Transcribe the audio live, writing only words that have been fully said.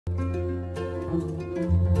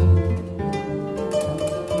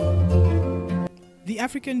The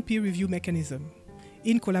African Peer Review Mechanism,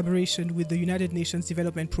 in collaboration with the United Nations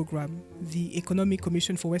Development Programme, the Economic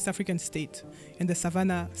Commission for West African States, and the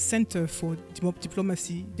Savannah Center for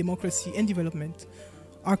Diplomacy, Democracy and Development,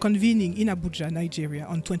 are convening in Abuja, Nigeria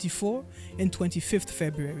on 24 and 25th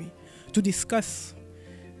February to discuss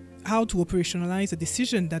how to operationalize a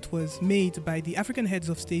decision that was made by the African heads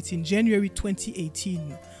of states in January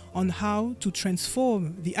 2018 on how to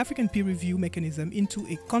transform the African peer review mechanism into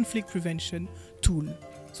a conflict prevention tool.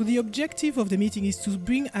 So the objective of the meeting is to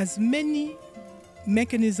bring as many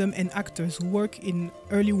mechanisms and actors who work in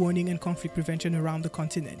early warning and conflict prevention around the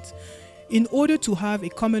continent in order to have a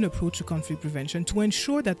common approach to conflict prevention, to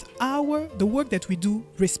ensure that the work that we do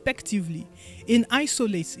respectively in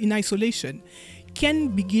isolation can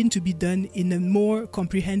begin to be done in a more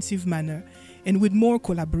comprehensive manner and with more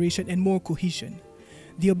collaboration and more cohesion.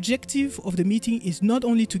 The objective of the meeting is not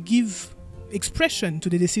only to give expression to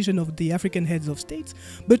the decision of the African heads of states,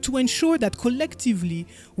 but to ensure that collectively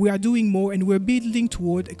we are doing more and we're building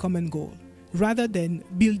toward a common goal, rather than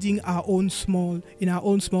building in our own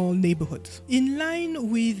small neighborhoods. In line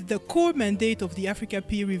with the core mandate of the Africa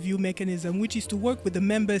Peer Review Mechanism, which is to work with the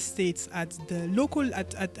member states at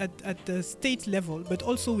the state level, but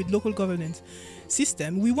also with local governance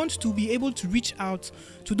system, we want to be able to reach out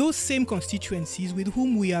to those same constituencies with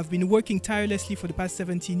whom we have been working tirelessly for the past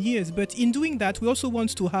 17 years. But in doing that, we also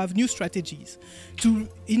want to have new strategies to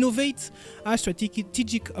innovate our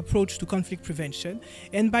strategic approach to conflict prevention,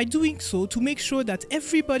 and by doing so, to make sure that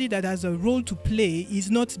everybody that has a role to play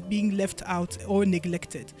is not being left out or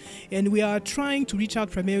neglected. And we are trying to reach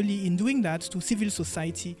out primarily in doing that to civil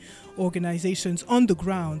society organizations on the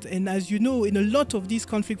ground. And as you know, in a lot of these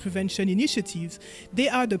conflict prevention initiatives, they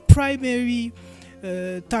are the primary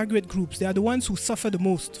target groups. They are the ones who suffer the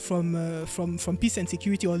most from peace and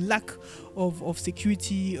security, or lack of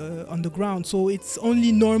security on the ground. So it's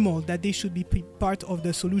only normal that they should be part of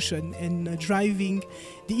the solution and driving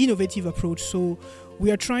the innovative approach. So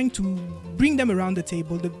we are trying to bring them around the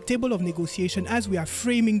table of negotiation, as we are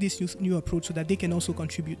framing this new approach, so that they can also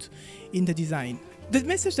contribute in the design. The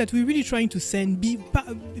message that we're really trying to send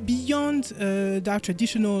beyond our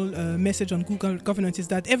traditional message on good governance is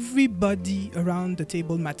that everybody around the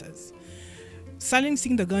table matters.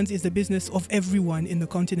 Silencing the guns is the business of everyone in the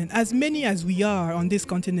continent. As many as we are on this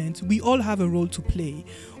continent, we all have a role to play,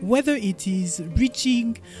 whether it is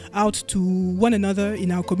reaching out to one another in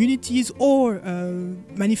our communities, or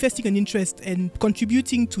manifesting an interest and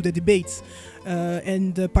contributing to the debates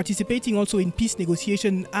and participating also in peace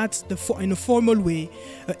negotiation in a formal way.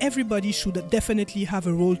 Everybody should definitely have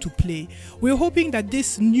a role to play. We're hoping that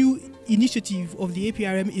this new initiative of the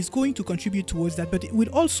APRM is going to contribute towards that, but it will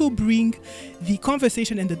also bring the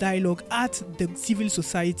conversation and the dialogue at the civil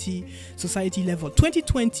society level.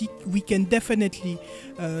 2020, we can definitely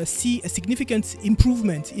see a significant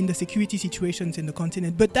improvement in the security situations in the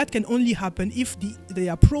continent, but that can only happen if the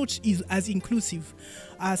approach is as inclusive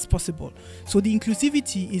as possible. So the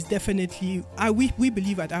inclusivity is definitely, we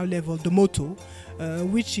believe at our level, the motto,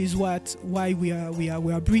 which is why we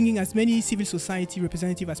are bringing as many civil society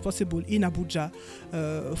representatives as possible in Abuja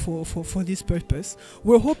for this purpose.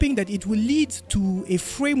 We're hoping that it will lead to a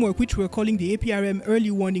framework which we're calling the APRM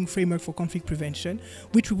Early Warning Framework for Conflict Prevention,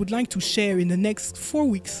 which we would like to share in the next 4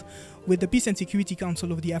 weeks with the Peace and Security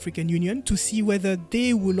Council of the African Union, to see whether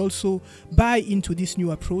they will also buy into this new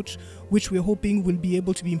approach, which we're hoping will be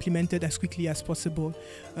able to be implemented as quickly as possible,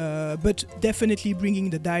 but definitely bringing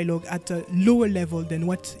the dialogue at a lower level than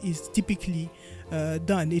what is typically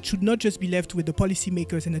done. It should not just be left with the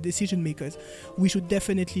policymakers and the decision makers. We should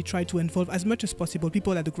definitely try to involve as much as possible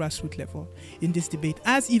people at the grassroots level in this debate,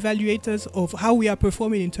 as evaluators of how we are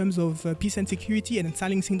performing in terms of peace and security and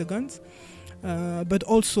silencing the guns, but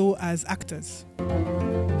also as actors.